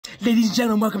Ladies and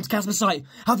gentlemen, welcome to Caspersight.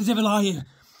 How the devil are you?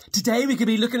 Today we could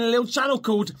be looking at a little channel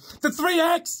called The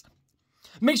 3X.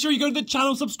 Make sure you go to the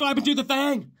channel, subscribe and do the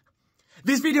thing.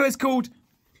 This video is called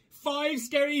 5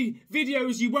 Scary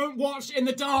Videos You Won't Watch in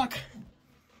the Dark.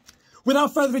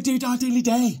 Without further ado, our daily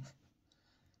day.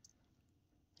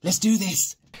 Let's do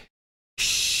this.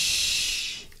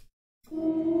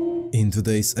 In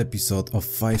today's episode of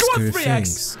 5 Scary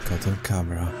Things Caught on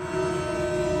Camera.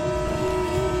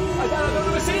 I don't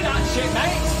want to see that shit,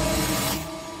 mate.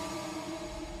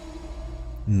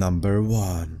 Number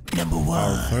 1. Number 1.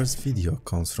 Our first video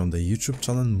comes from the YouTube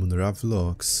channel Munra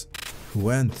Vlogs, who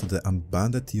went to the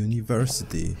abandoned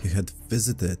university he had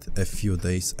visited a few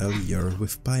days earlier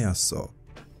with Payaso.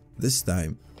 This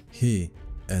time, he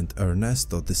and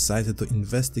Ernesto decided to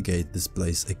investigate this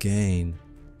place again.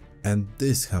 And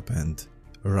this happened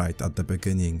right at the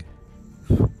beginning.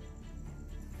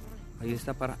 Ahí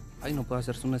está para... Ay, no puedo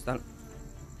hacer zoom, está...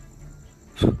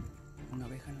 Una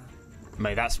abeja en la...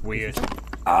 Mate, that's weird.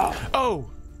 Oh!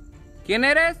 ¿Quién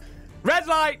eres? Red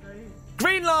light!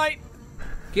 Green light!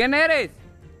 ¿Quién eres?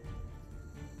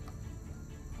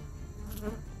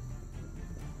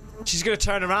 She's gonna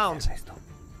turn around. Ernesto.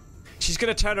 She's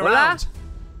gonna turn Hola? around.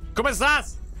 ¿Cómo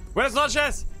estás? Buenas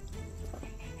noches.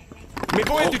 Me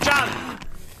voy a duchar.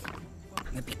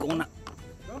 Me picó una...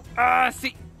 Ah,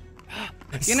 sí.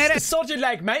 ¿Quién eres? Sod your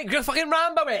leg, mate. You're gonna fucking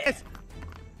Rambo it.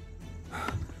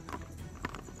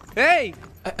 ¡Hey!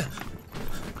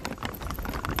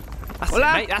 That's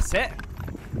Hola? it, mate. That's it.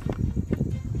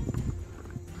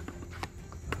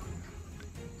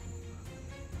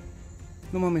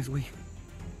 No mames, güey.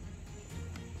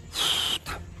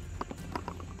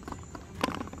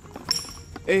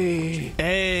 ¡Ey!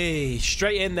 Hey,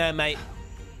 straight in there, mate.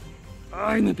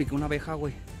 Ay, me picó una abeja,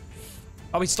 güey.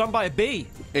 Oh, he's stung by a bee.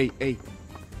 ¡Ey, ey!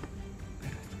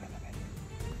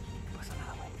 No pasa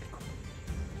nada, güey.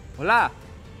 ¡Hola!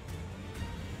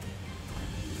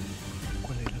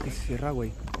 ¿Cuál es la que se cierra,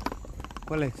 güey?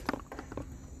 ¿Cuál es?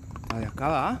 La de acá,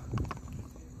 ¿va?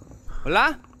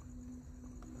 ¿Hola?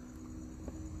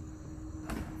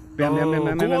 Vean, vean, vean,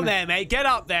 vean. Go vean, on vean. there, mate. Get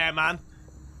up there, man.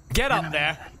 Get up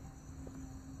there.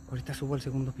 Ahorita subo al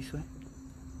segundo piso, ¿eh?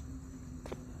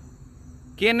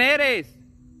 ¿Quién eres?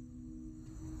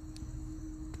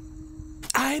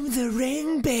 I'm the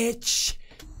ring, bitch.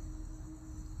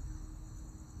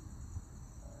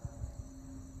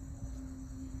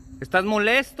 ¿Estás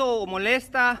molesto o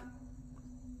molesta?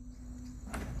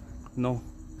 No,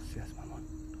 seas mamón.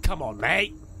 Come on,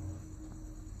 mate.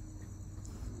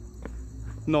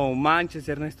 No manches,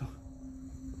 Ernesto.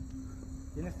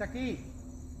 ¿Quién está aquí?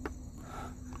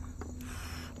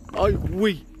 Ay,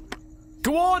 güey.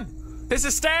 Go on. There's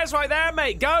the stairs right there,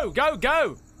 mate. Go, go,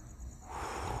 go.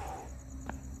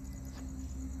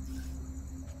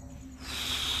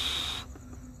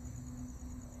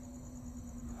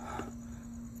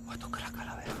 Voy a tocar la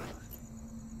calavera.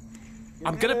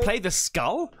 I'm gonna play the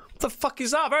skull? What the fuck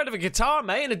is that? I've heard of a guitar,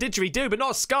 mate, and a didgeridoo, but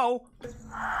not a skull.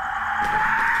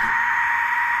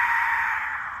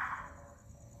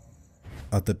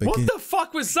 At the What beginning, the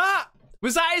fuck was that?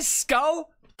 Was that his skull?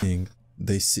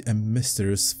 they see a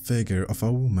mysterious figure of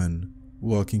a woman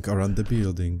walking around the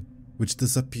building, which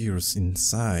disappears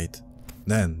inside.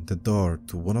 Then the door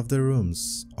to one of the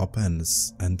rooms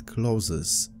opens and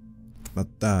closes.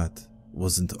 But that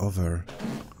wasn't over.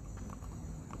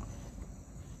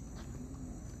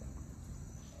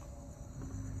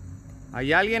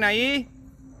 ¿Hay alguien ahí?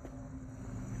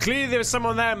 Clearly there was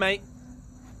someone there, mate.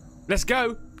 Let's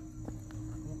go.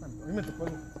 A mí me tocó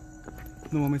algo.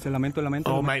 No mames, el lamento, el lamento.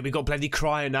 Oh, mate, we got bloody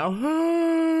crying now. I'm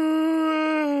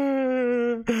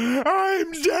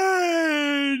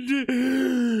dead.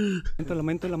 Lamento,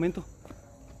 lamento, lamento.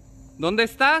 ¿Dónde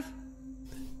estás?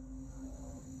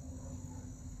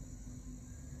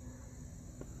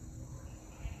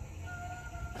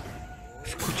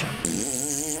 Escucha.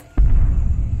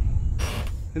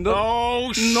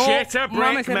 Oh, no shit, a brick,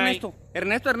 mames, mate. Ernesto.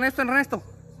 Ernesto, Ernesto, Ernesto.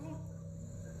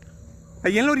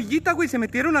 Ahí en la orillita, güey, se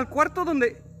metieron al cuarto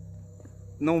donde...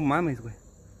 No mames, güey.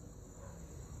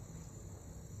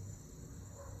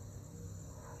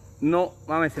 No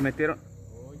mames, se metieron...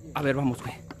 A ver, vamos,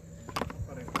 güey.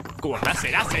 Go on, that's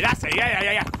it, that's it, that's it. Yeah, yeah,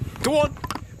 yeah, yeah. Go on.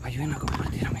 Ayúdenme a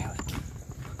compartir, amigos.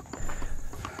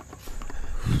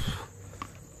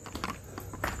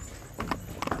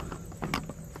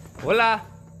 Hola.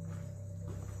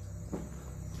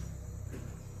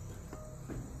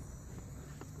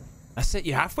 That's it,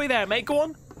 you're halfway there, mate. Go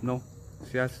on. No,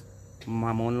 seas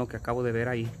mamón lo que acabo de ver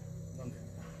ahí.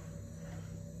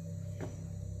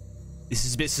 This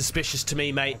is a bit suspicious to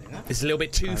me, mate. It's a little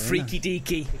bit too freaky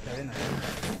deaky.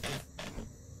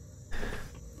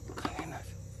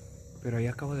 Pero ahí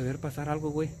acabo de ver pasar algo,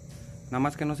 güey. Nada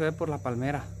más que no se ve por la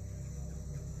palmera.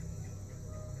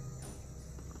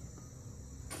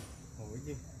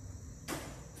 Oye.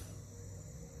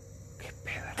 ¿Qué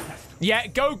pedo, Ernesto? Yeah,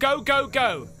 go, go, go,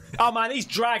 go. Oh, man, he's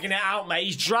dragging it out, mate.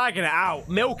 He's dragging it out.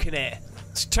 Milking it.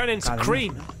 It's turning into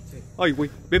cream. Ay, güey.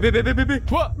 Ve, ve, ve, ve, ve, ve.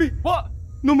 What? Ve. What?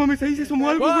 No mames, ahí se asomó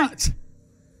algo, güey. What?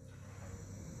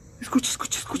 Escucha,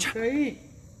 escucha, escucha. Ahí.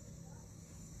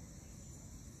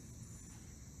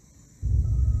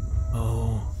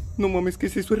 Oh. No mames, ¿qué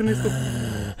es eso, Ernesto?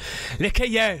 Look at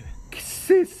you. ¿Qué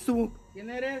es eso? ¿Quién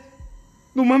eres?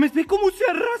 No mames, ve cómo se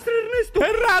arrastra, Ernesto.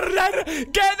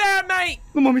 Get there, mate.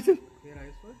 No mames, ¿Qué era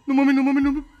eso? no mames, no mames,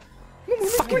 no mames.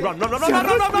 Fucking run, run, run, Se run,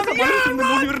 run, run, arrastra run, esa madre, es un run.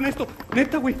 demonio, Ernesto.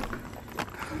 Neta, güey.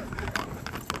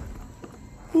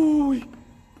 Uy.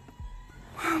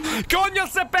 Coño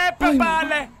se pepe,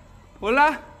 vale.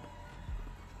 Hola.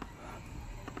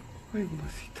 Ay,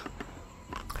 mamacita.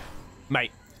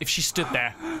 Mate, if she stood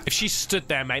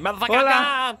there, mate, motherfucker.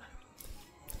 Hola.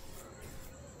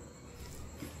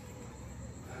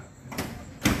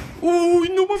 Uy,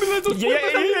 no mames, las dos Yeah,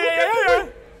 puertas yeah, al mismo yeah,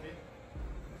 tiempo.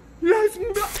 yeah.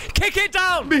 Las... Kick it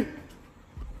down. Ve.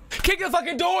 Kick the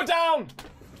fucking door down.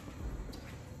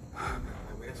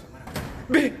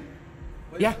 Ve.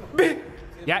 Yeah. Ve.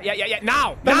 Yeah.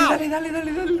 Now. Dale, Now.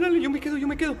 dale. Yo me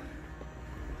quedo.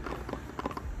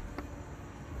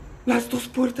 Las dos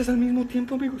puertas al mismo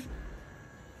tiempo, amigos.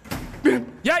 Vean.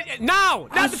 Yeah, now.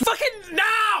 Fucking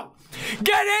now.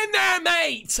 Get in there,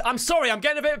 mate. I'm sorry, I'm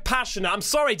getting a bit passionate. I'm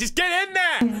sorry, just get in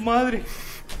there. Madre.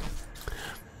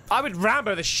 I would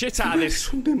Rambo the shit out of this.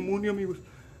 Eres un demonio, amigos.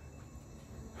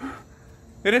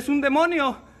 Eres un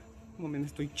demonio. No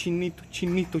mames, estoy chinito.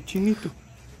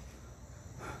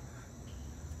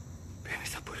 Vean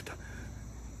esa puerta.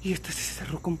 Y esta se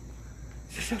cerró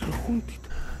juntito.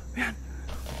 Vean.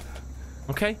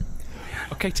 Okay.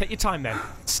 Okay, take your time then.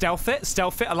 Stealth it.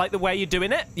 I like the way you're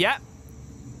doing it. Yeah.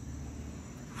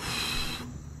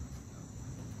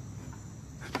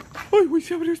 Ay, güey,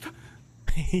 se abrió esta.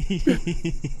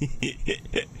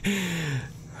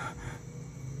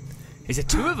 Is it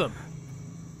two of them?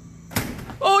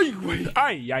 Ay, güey.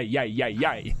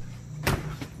 Ay.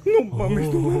 No mames.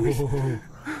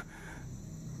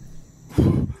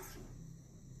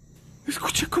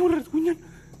 Escucha cómo rasguñan.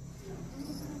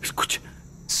 Escucha.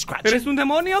 Scratch. ¿Eres un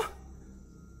demonio?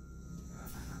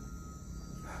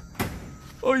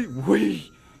 Ay,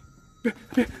 güey.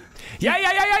 Yeah,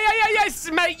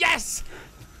 yes, mate, yes.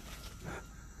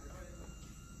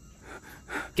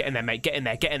 Get in there, mate. Get in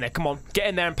there. Come on, get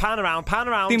in there and pan around.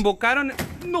 Te invocaron.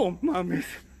 No mames.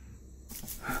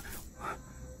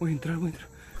 Voy a entrar.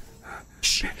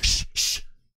 Shh.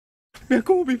 Vean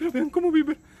cómo vibra. Vean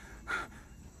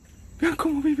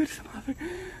cómo vibra esa madre.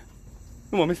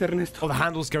 No mames, Ernesto. Oh, the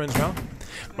handle's going as well.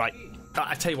 Right.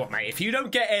 I tell you what, mate. If you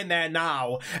don't get in there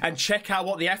now and check out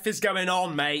what the F is going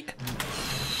on, mate.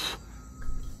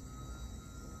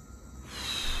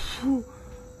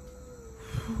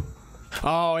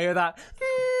 Oh, hear that?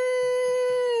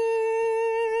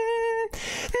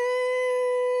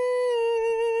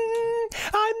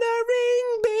 I'm the ring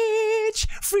bitch,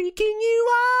 freaking you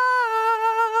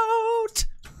out.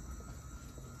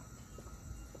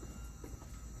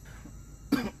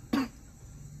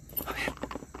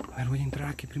 A ver, voy a entrar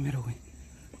aquí primero, güey.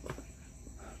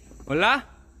 ¿Hola?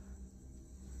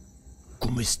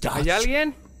 ¿Cómo estás? ¿Hay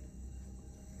alguien?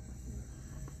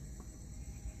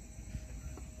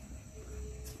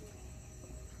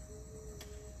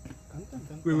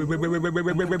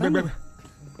 Wait.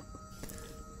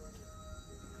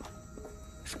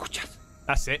 ¿Escuchas?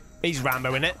 That's it. He's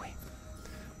Rambo in it.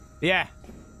 Yeah.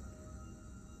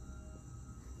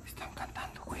 Están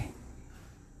cantando, güey.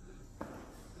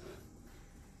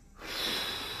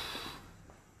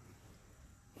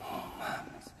 No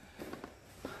mames.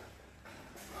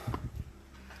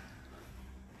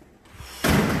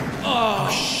 Oh,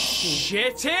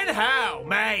 shit in hell,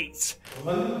 mate.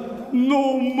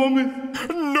 No mames.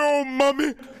 No,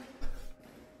 mami.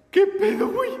 ¿Qué pedo,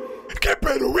 güey? ¿Qué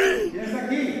pedo, güey? ¿Quién está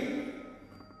aquí?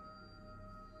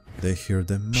 They hear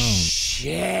the moans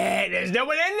Shit, there's no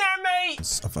one in there,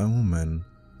 mate. of a woman,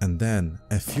 and then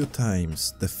a few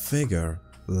times the figure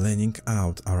leaning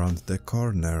out around the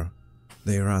corner.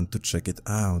 They run to check it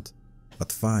out,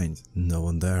 but find no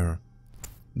one there.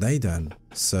 They then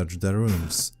search the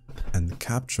rooms and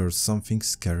capture something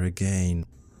scary again.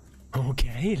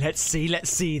 Okay, let's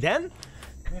see then.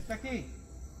 ¿Quién está aquí?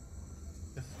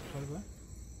 ¿Es algo?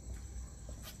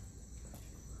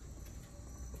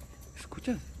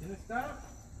 ¿Escuchas? ¿Quién está?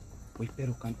 Güey,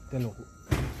 pero cántelo.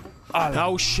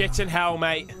 Oh, shit in hell,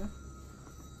 mate.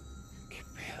 ¿Qué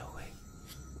pedo, güey?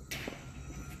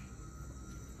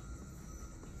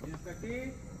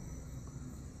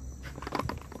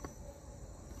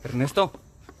 Ernesto,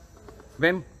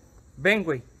 ven,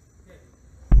 güey.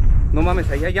 No mames,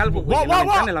 ahí hay algo, güey. En la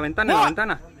ventana, en la ventana, en la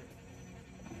ventana.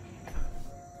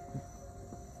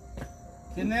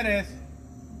 ¿Quién eres?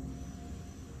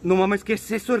 No mames, ¿qué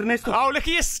es eso, Ernesto? Oh, look at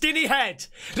your skinny head.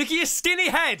 Look at your skinny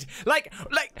head. Like,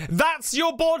 that's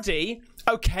your body.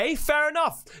 Okay, fair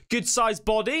enough. Good sized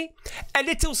body. A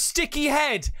little sticky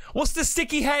head. What's the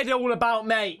sticky head all about,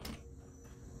 mate?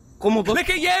 ¿Cómo dos? Look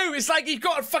at you. It's like you've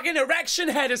got a fucking erection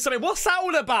head or something. What's that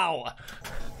all about?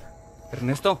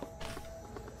 Ernesto,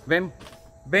 ven,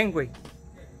 güey.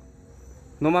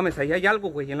 No mames, ahí hay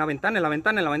algo, güey. En la ventana, en la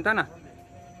ventana, en la ventana.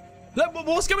 Look,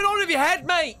 what's going on with your head,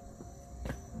 mate?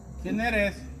 ¿Quién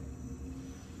eres?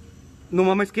 No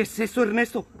mames, ¿qué es eso,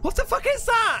 Ernesto? What the fuck is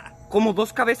that? Como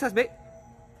dos cabezas, ve.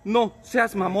 No,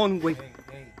 seas mamón, güey.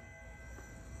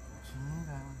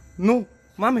 No,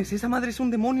 mames, esa madre es un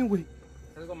demonio, güey.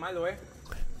 Es algo malo,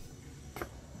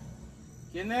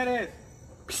 ¿Quién eres?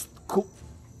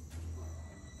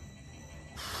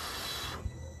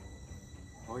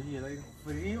 Oye, el aire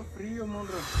frío,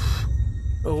 monro.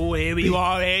 Oh, here you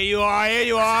are, here you are, here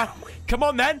you are. Come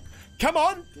on, then. Come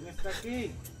on. ¿Quién está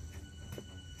aquí?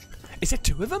 Is there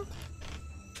two of them?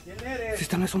 ¿Quién eres? Se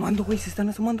están asomando, güey, se están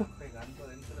asomando. Pegando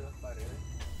dentro de las paredes.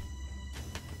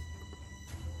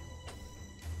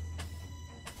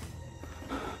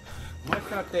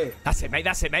 Muéstrate. That's it, mate,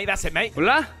 that's it, mate, that's it, mate.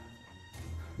 Hola.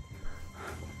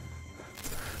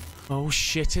 Oh,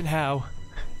 shit in hell.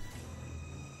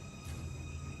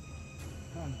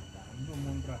 Cantando,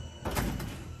 monra.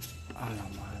 A la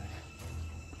madre.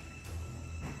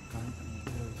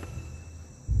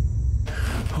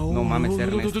 Oh, No mames,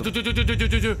 Ernesto.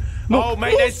 Oh,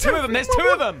 mate, there's two of them, there's two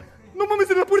of them. No mames,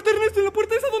 en la puerta, Ernesto, en la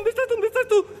puerta esa. ¿Dónde estás? ¿Dónde estás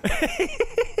tú?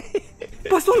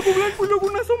 Pasó algo blanco y luego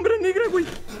una sombra negra, güey.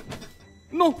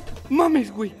 No,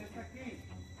 mames, güey.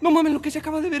 No mames, lo que se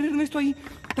acaba de ver, Ernesto, ahí.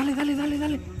 Dale.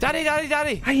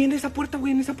 Daddy. Ahí, en esa puerta,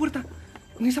 güey, en esa puerta.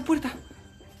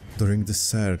 During the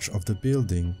search of the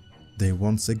building, they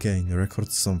once again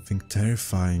record something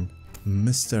terrifying.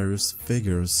 Mysterious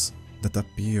figures that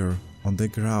appear on the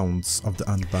grounds of the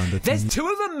unbanded There's two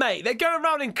of them, mate. They're going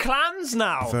around in clans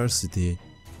now. university.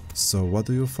 So what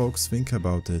do you folks think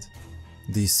about it?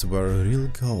 These were real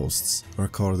ghosts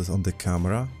recorded on the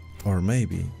camera? Or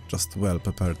maybe just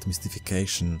well-prepared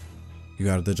mystification? You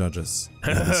are the judges.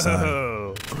 You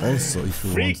decide. Also, if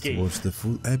you want to watch the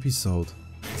full episode,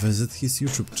 visit his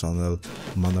YouTube channel,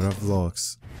 Manora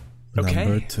Vlogs. Okay.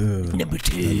 Number 2. Number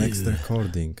 2. The next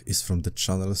recording is from the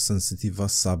channel Sensitiva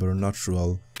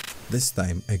Supernatural. This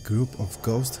time, a group of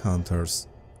ghost hunters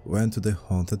went to the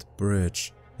haunted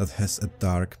bridge that has a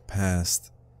dark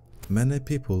past. Many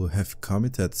people have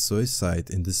committed suicide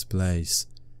in this place,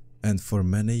 and for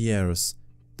many years,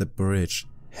 the bridge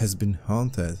has been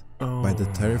haunted by the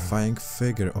terrifying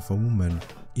figure of a woman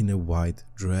in a white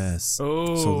dress. So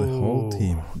the whole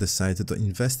team decided to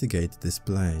investigate this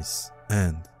place,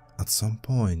 and at some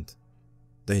point,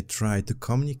 they tried to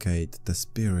communicate the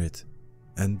spirit,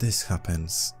 and this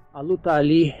happens. A Lu tá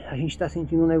ali, a gente tá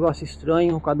sentindo um negócio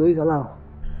estranho com a 2, olha lá, ó.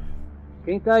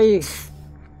 Quem tá aí?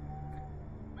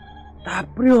 Tá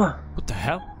frio. What the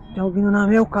hell? Tem alguém no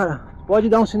meu, cara. Pode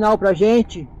dar um sinal pra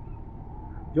gente?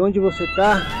 De onde você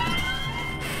tá?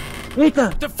 Eita!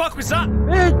 What the fuck was that?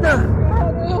 Eita!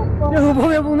 Derrubou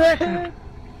minha boneca!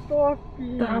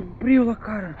 Tá frio lá,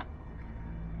 cara.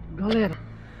 Galera,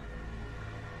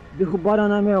 derrubaram a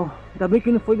Anamel. Ainda bem que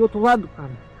não foi do outro lado,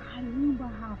 cara. Caramba,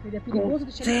 Rafa, ele é perigoso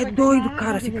de chegar. Você é doido,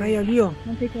 cara, se cair ali, ó.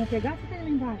 Não tem como pegar, você tem lá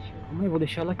embaixo. Calma aí, vou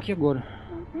deixar ela aqui agora.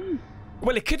 Não tem.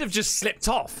 Well, it could have just slipped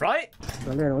off, right?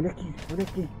 Galera, olha aqui, olha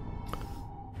aqui.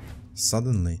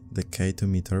 Suddenly, the K2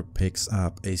 meter picks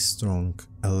up a strong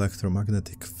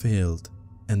electromagnetic field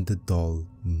and the doll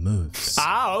moves.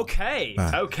 Ah, okay,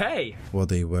 But okay. what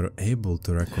they were able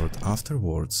to record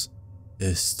afterwards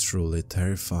is truly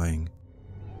terrifying.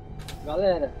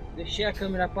 Galera, deixei a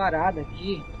câmera parada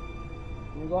aqui.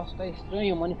 O negócio tá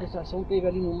estranho, a manifestação teve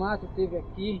ali no mato, teve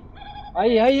aqui.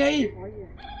 Aí!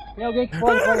 Tem alguém que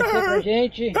pode aparecer pra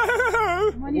gente?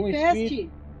 Manifeste.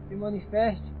 Se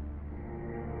manifeste.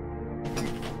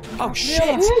 Oh shit!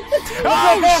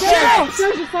 Oh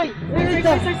shit! Sai.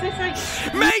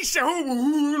 Mate!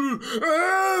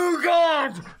 Oh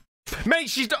god! Mate,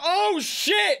 she's. Oh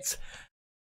shit!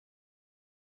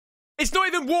 It's not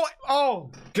even walk.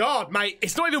 Oh god, mate!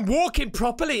 It's not even walking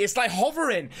properly. It's like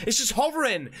hovering. It's just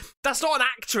hovering. That's not an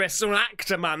actress or an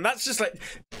actor, man. That's just like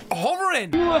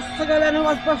hovering. Nossa, galera, o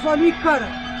negócio passou ali, cara.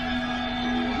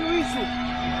 Viu isso?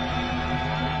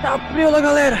 Tá frio lá,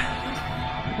 galera.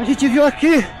 A gente viu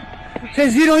aqui.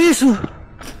 Vocês viram isso?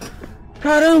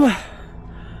 Caramba!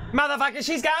 Motherfucker,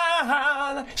 she's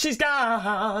gone! She's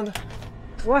gone!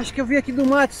 Eu acho que eu vi aqui do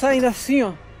mato saindo assim,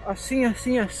 ó. Assim,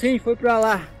 assim, assim, foi pra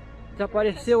lá.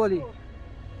 Desapareceu ali.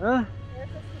 Hã?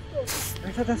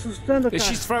 Essa tá assustando, cara.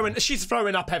 She's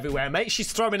throwing up everywhere, mate.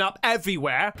 She's throwing up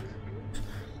everywhere.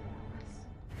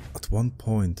 At one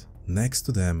point, next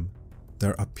to them,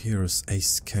 there appears a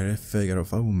scary figure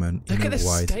of a woman in a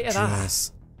white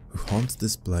dress who haunts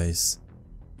this place,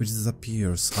 which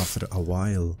disappears after a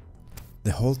while.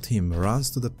 The whole team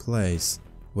runs to the place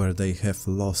where they have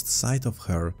lost sight of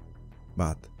her,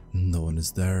 but no one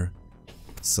is there.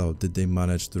 So did they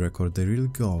manage to record the real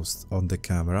ghost on the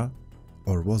camera,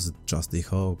 or was it just a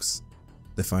hoax?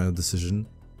 The final decision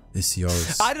is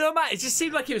yours. I don't know, Matt. It just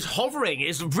seemed like it was hovering.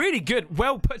 It's really good,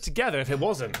 well put together if it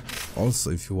wasn't.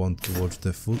 Also, if you want to watch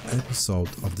the full episode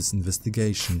of this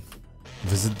investigation,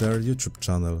 visit their YouTube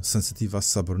channel, Sensitiva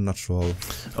Supernatural.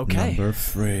 Okay. Number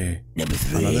 3.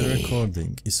 Another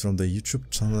recording is from the YouTube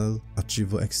channel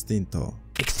Archivo Extinto.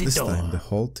 This time the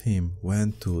whole team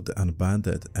went to the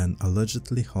abandoned and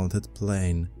allegedly haunted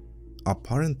plane.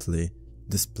 Apparently,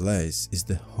 this place is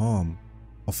the home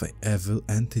of an evil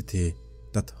entity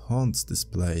that haunts this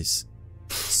place.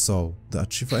 So, the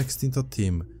Archivo Extinto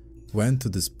team went to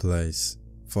this place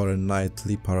for a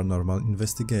nightly paranormal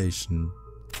investigation.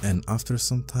 And after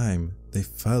some time, they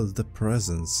felt the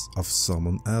presence of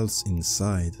someone else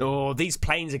inside. Oh, these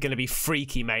planes are going to be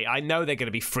freaky, mate. I know they're going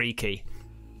to be freaky.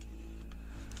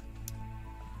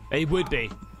 They would be.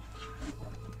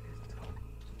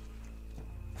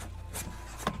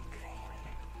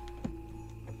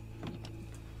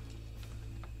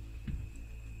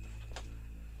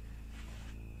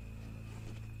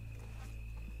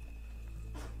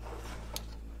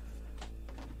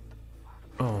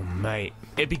 Oh, mate.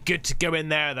 It'd be good to go in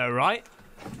there, though, right?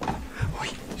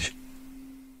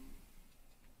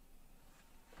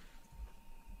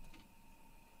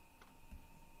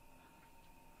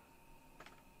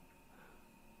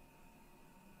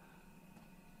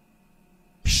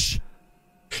 Shh.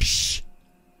 Shh.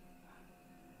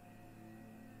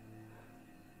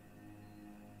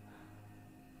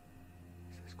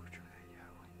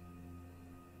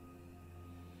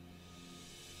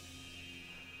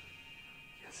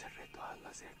 Cerré todas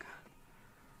las de acá.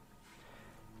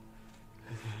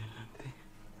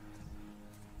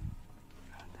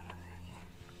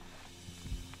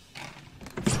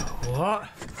 What?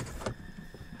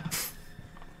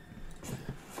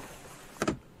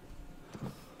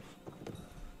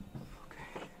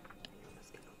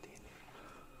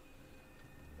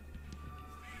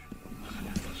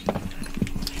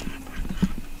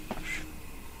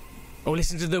 Oh,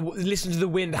 listen to the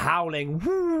wind howling.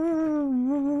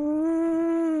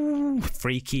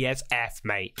 Freaky as F,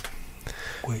 mate.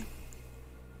 Wait.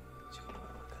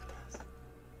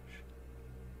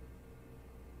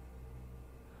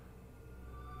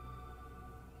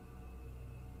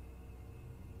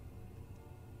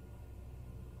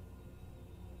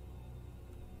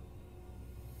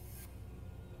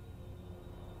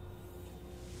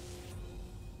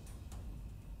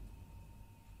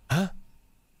 Huh?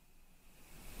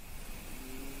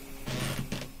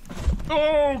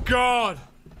 Oh, God!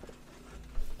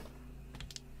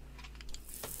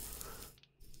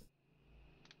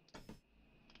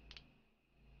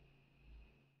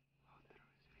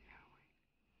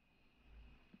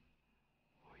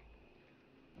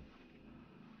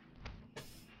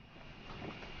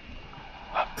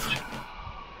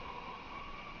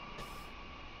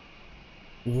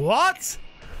 What?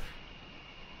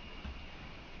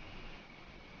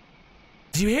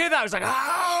 Did you hear that? It was like,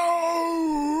 "Ow!"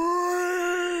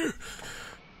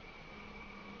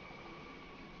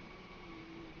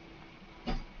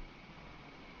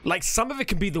 Like, some of it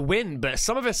can be the wind, but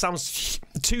some of it sounds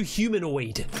too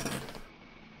humanoid.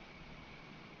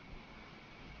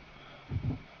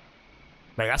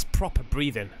 Like, that's proper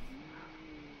breathing.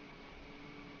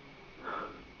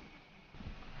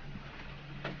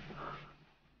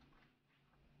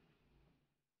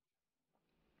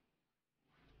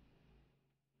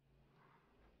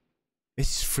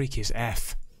 This is freaky as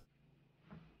F.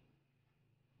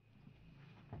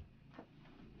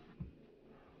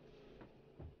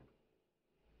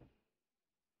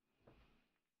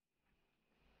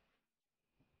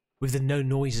 With the no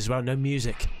noise as well, no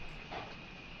music.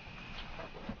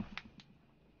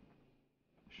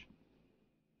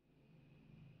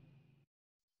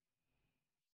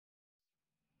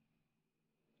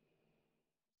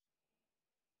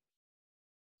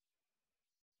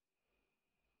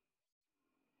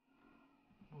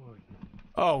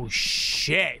 Oh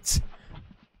shit! Se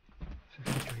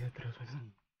escuchó ahí atrás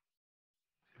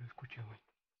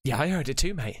Yeah, I heard it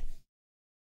too, mate.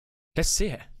 Let's see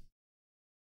it.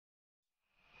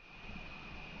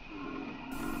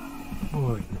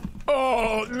 Uy,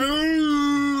 Oh,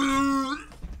 no!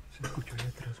 se escuchó ahí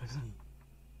atrás así.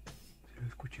 Se lo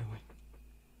escuché, güey.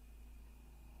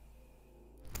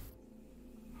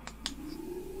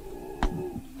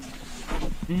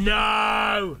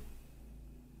 No!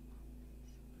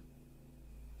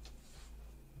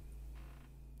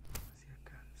 Hacia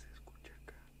acá, se escucha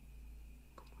acá.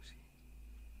 Como si...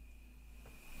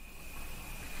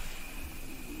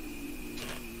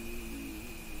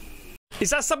 Is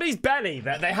that somebody's belly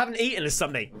that they haven't eaten or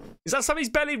something? Is that somebody's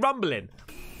belly rumbling?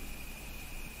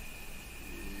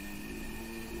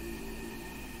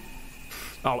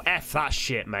 Oh, F that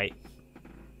shit, mate.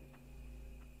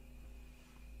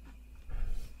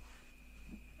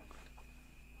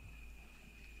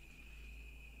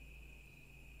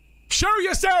 Show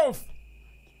yourself!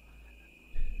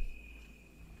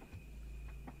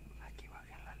 Aquí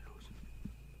bajen la luz.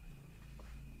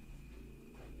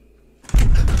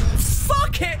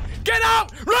 Fuck it! Get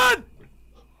out! Run!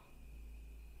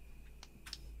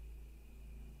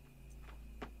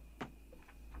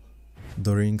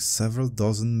 During several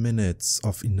dozen minutes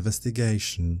of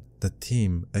investigation, the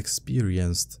team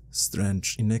experienced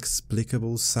strange,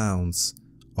 inexplicable sounds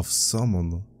of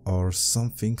someone or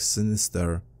something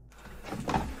sinister.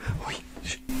 Uy,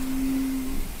 shh.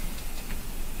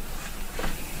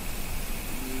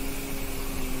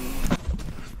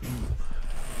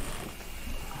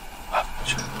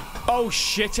 Oh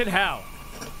shit in hell.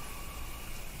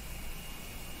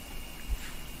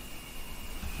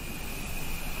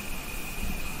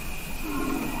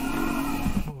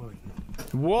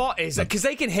 What is that? Because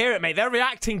they can hear it, mate. They're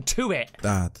reacting to it.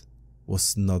 That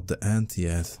was not the end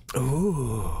yet.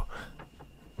 Ooh.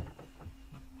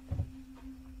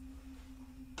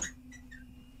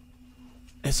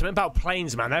 There's something about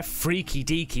planes, man. They're freaky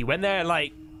deaky. When they're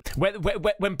like,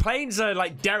 when planes are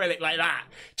like derelict like that,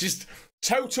 just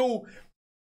total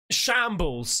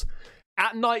shambles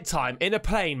at night time in a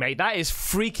plane, mate. That is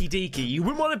freaky deaky. You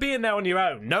wouldn't want to be in there on your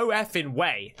own. No effing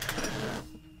way.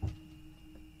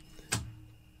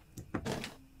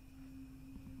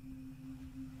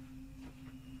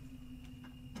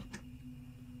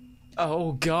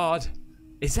 Oh God,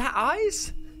 is that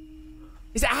eyes?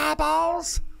 Is it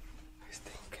eyeballs? Está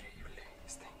increíble,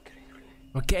 está increíble.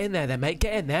 Well, get in there then, mate.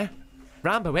 Get in there.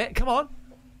 Rambo it. Come on.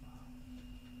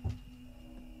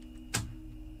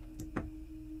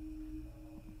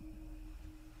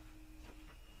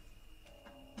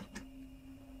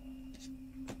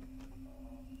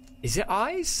 Is it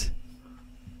eyes?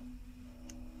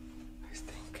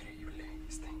 Está increíble,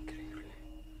 está increíble.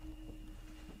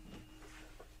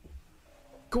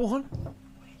 Go on.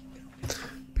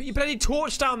 Put your bloody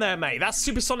torch down there, mate. That's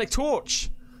supersonic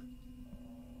torch.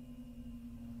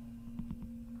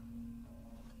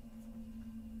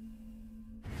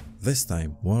 This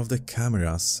time, one of the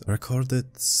cameras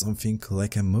recorded something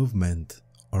like a movement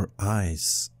or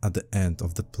eyes at the end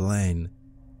of the plane.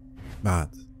 But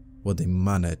what they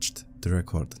managed to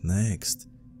record next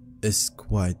is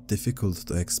quite difficult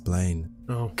to explain.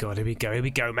 Oh God, here we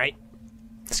go, mate.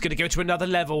 It's gonna go to another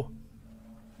level.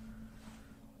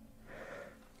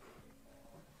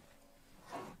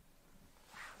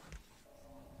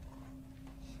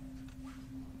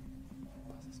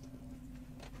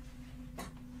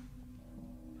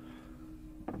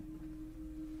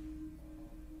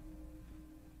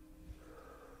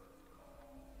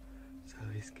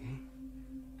 ¿Sabes qué?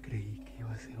 Creí que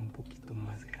iba a ser un poquito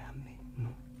más grande, ¿no?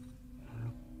 ¿No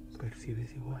lo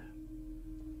percibes igual?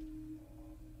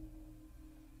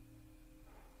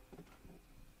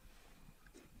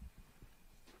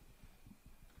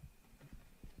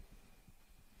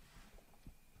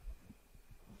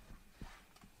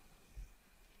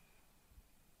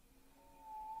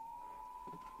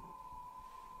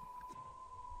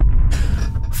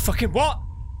 Fucking what?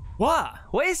 What?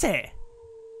 What is it?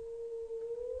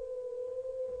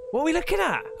 What are we looking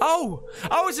at? Oh,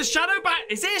 it's a shadow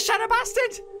Is it a shadow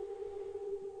bastard?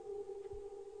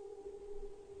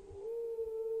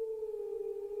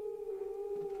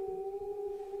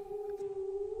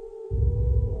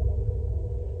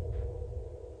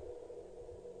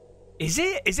 Is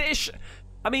it? Is it?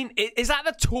 I mean, is that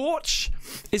the torch?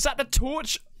 Is that the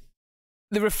torch?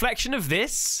 The reflection of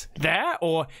this there,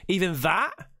 or even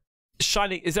that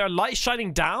shining? Is there a light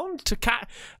shining down to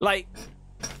like?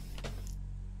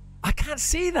 I can't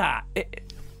see that.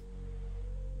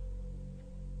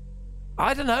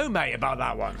 I don't know, mate, about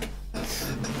that one.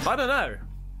 I don't know.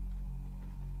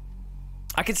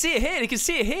 I can see it here. You can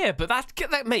see it here. But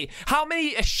that mate, how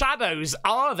many shadows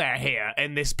are there here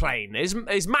in this plane? Is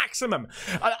maximum.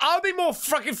 I'll be more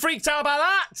fucking freaked out about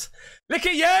that. Look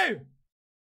at you.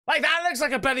 Like, that looks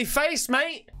like a bloody face,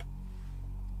 mate.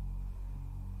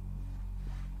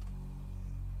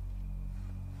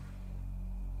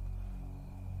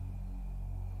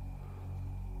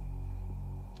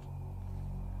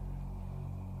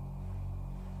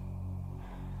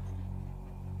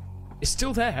 It's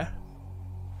still there.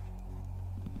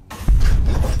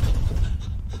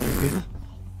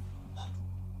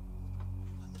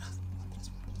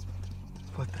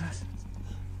 Fue atrás.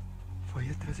 Fue ahí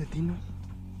atrás de ti, ¿no?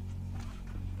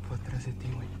 Fue atrás de ti,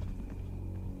 güey.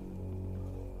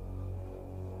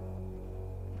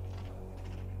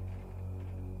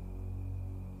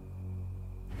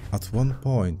 At one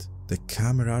point, the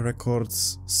camera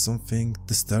records something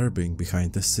disturbing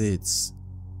behind the seats.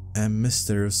 A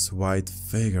mysterious white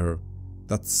figure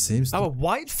that seems to a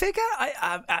white figure?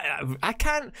 I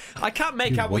can't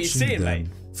make out what you're watching seeing, mate.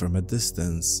 them from a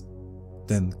distance,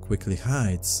 then quickly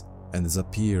hides and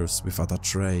disappears without a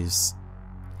trace.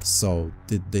 So,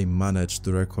 did they manage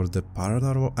to record the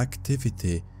paranormal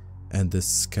activity and the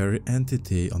scary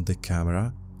entity on the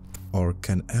camera? Or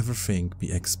can everything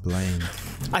be explained?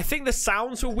 I think the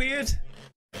sounds were weird.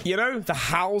 You know, the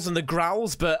howls and the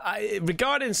growls, but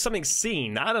regarding something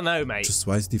seen, I don't know, mate. Just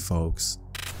wisely, folks.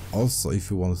 Also,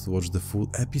 if you want to watch the full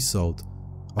episode,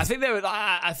 I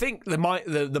think the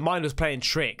mind was playing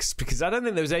tricks, because I don't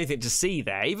think there was anything to see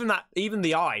there. Even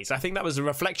the eyes. I think that was a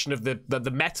reflection of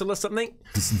the metal or something.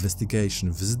 This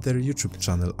investigation, visit their YouTube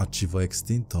channel Archivo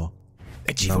Extinto.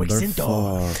 Number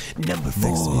 4.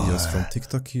 Next videos from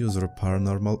TikTok user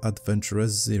Paranormal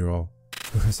Adventurous Zero,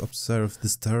 who has observed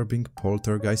disturbing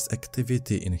poltergeist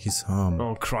activity in his home.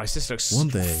 Oh Christ, this looks One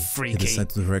day, freaky. he decided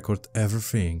to record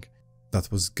everything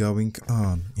that was going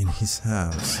on in his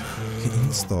house. He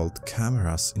installed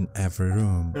cameras in every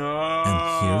room.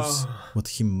 And here's what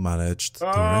he managed to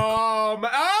record.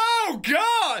 Oh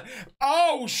God!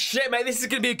 Oh shit, mate, this is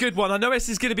gonna be a good one. I know this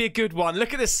is gonna be a good one.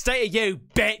 Look at the state of you,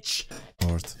 bitch!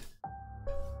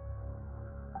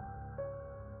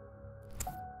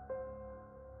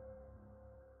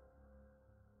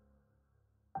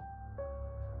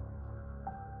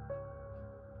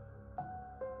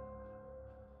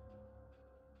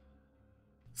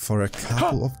 For a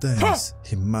couple of days,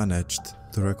 he managed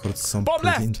to record some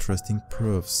pretty interesting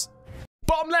proofs.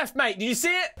 Bottom left, mate, did you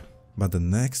see it? But the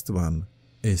next one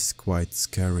is quite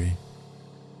scary.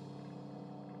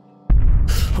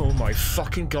 Oh my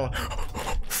fucking God.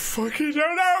 Fucking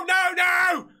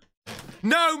no!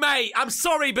 No, mate, I'm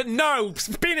sorry, but no.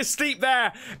 Being asleep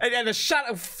there and the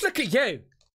shadow. Look at you.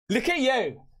 Look at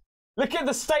you. Look at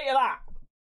the state of that.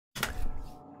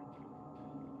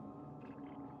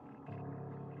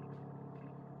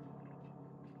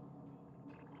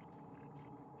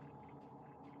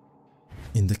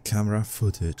 In the camera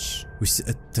footage, we see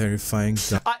a terrifying...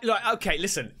 Okay,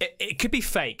 listen, it could be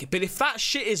fake, but if that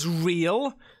shit is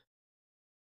real,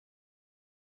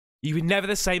 you were never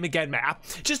the same again, mate.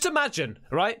 Just imagine,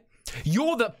 right?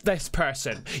 You're this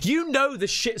person. You know the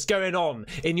shit's going on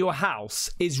in your house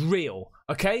is real,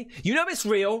 okay? You know it's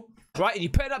real, right? And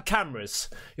you're putting up cameras.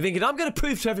 You're thinking, I'm going to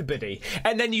prove to everybody.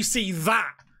 And then you see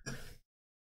that.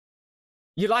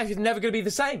 Your life is never going to be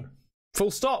the same.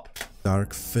 Full stop.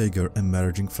 Dark figure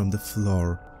emerging from the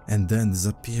floor and then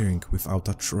disappearing without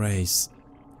a trace,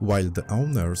 while the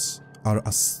owners are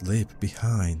asleep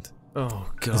behind. Oh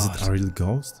God. Is it a real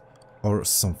ghost or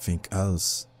something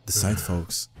else? Decide,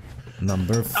 folks.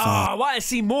 Number 5. Oh, I want to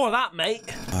see more of that, mate.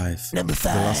 Number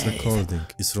 5. The last recording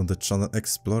is from the channel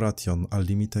Exploración al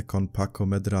Límite con Paco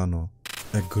Medrano.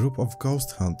 A group of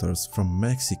ghost hunters from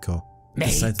Mexico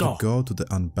decide to go to the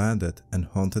abandoned and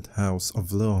haunted house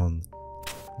of Leon.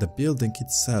 The building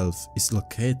itself is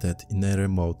located in a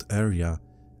remote area,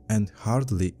 and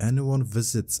hardly anyone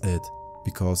visits it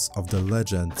because of the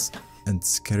legends and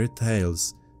scary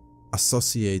tales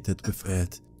associated with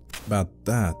it. But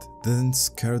that didn't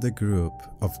scare the group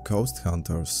of ghost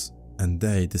hunters, and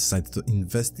they decided to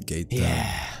investigate them.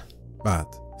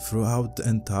 But throughout the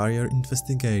entire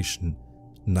investigation,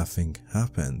 nothing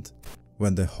happened.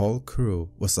 When the whole crew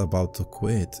was about to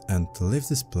quit and leave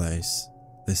this place,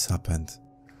 this happened.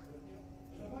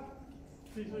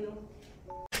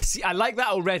 See, I like that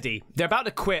already. They're about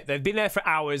to quit. They've been there for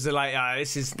hours. They're like,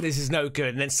 this is no good.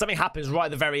 And then something happens right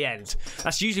at the very end.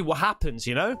 That's usually what happens,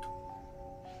 you know?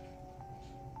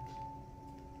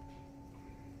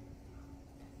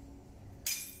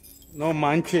 No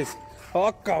manches.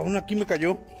 Oh, cabrón, aquí me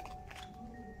cayó.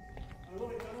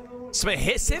 Something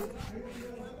hits him?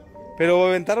 Pero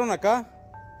me aventaron acá.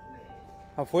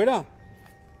 Afuera.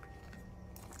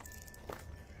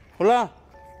 Hola.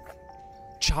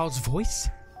 Child's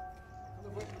voice?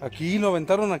 Aquí lo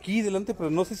aventaron aquí delante, pero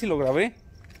no sé si lo grabé.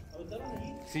 ¿Aventaron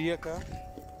ahí? Sí, acá.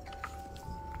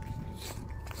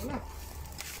 Hola.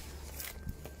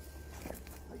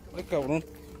 Ay, cabrón.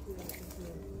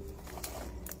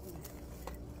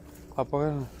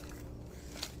 Apágalo.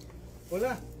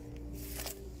 Hola.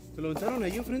 ¿Te lo aventaron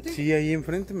ahí enfrente? Sí, ahí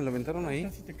enfrente me lo aventaron ahí.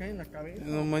 Casi te cae en la cabeza.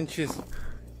 No manches.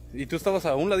 Y tú estabas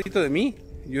a un ladito de mí.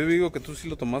 Yo digo que tú sí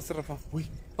lo tomaste, Rafa. Uy.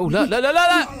 Oh, look.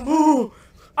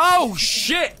 Oh,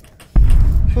 shit.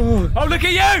 Oh, look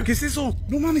at you. ¿Qué es eso?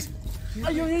 No mames.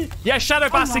 Ay, ay, ay. Yeah, Shadow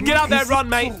Bastard, get up there and run,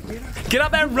 mate. Get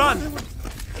up there and run.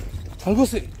 Algo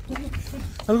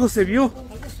se vio.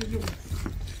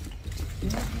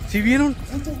 ¿Sí vieron?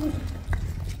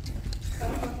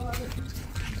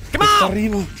 Come Está on.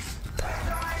 arriba.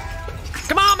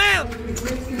 Come on, man.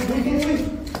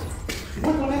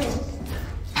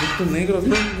 Estos negros,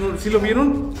 ¿no? ¿Sí lo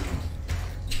vieron?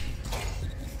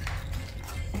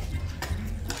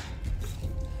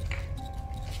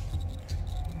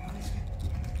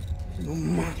 No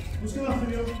mames.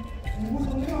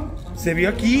 Se vio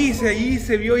aquí,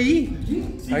 se vio ahí.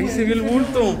 Ahí se vio el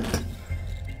bulto.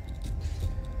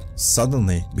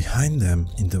 Suddenly, behind them,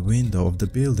 in the window of the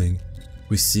building,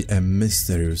 we see a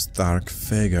mysterious dark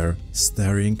figure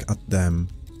staring at them,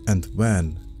 and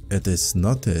when it is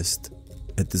noticed,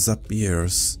 it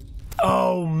disappears.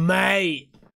 Oh, mate.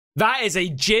 That is a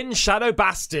Jinn Shadow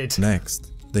Bastard.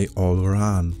 Next, they all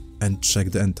run and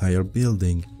check the entire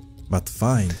building, but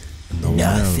find no one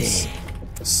else.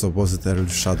 So was it a real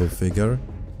shadow figure,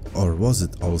 or was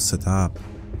it all set up?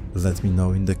 Let me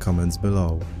know in the comments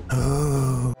below.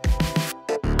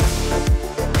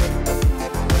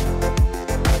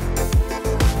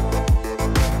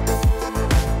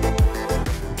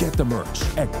 Get the merch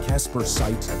at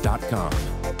Caspersight.com.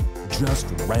 Just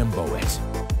Rambo it.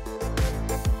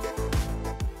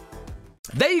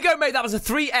 There you go, mate. That was a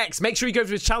 3X. Make sure you go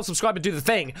to his channel, subscribe, and do the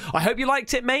thing. I hope you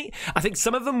liked it, mate. I think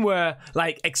some of them were,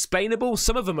 like, explainable.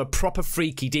 Some of them are proper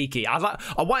freaky deaky.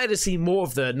 I wanted to see more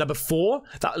of the number 4.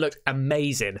 That looked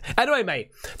amazing. Anyway,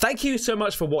 mate, thank you so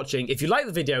much for watching. If you like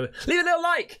the video, leave a little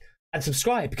like and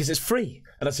subscribe because it's free.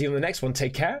 And I'll see you on the next one.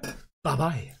 Take care.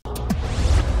 Bye-bye.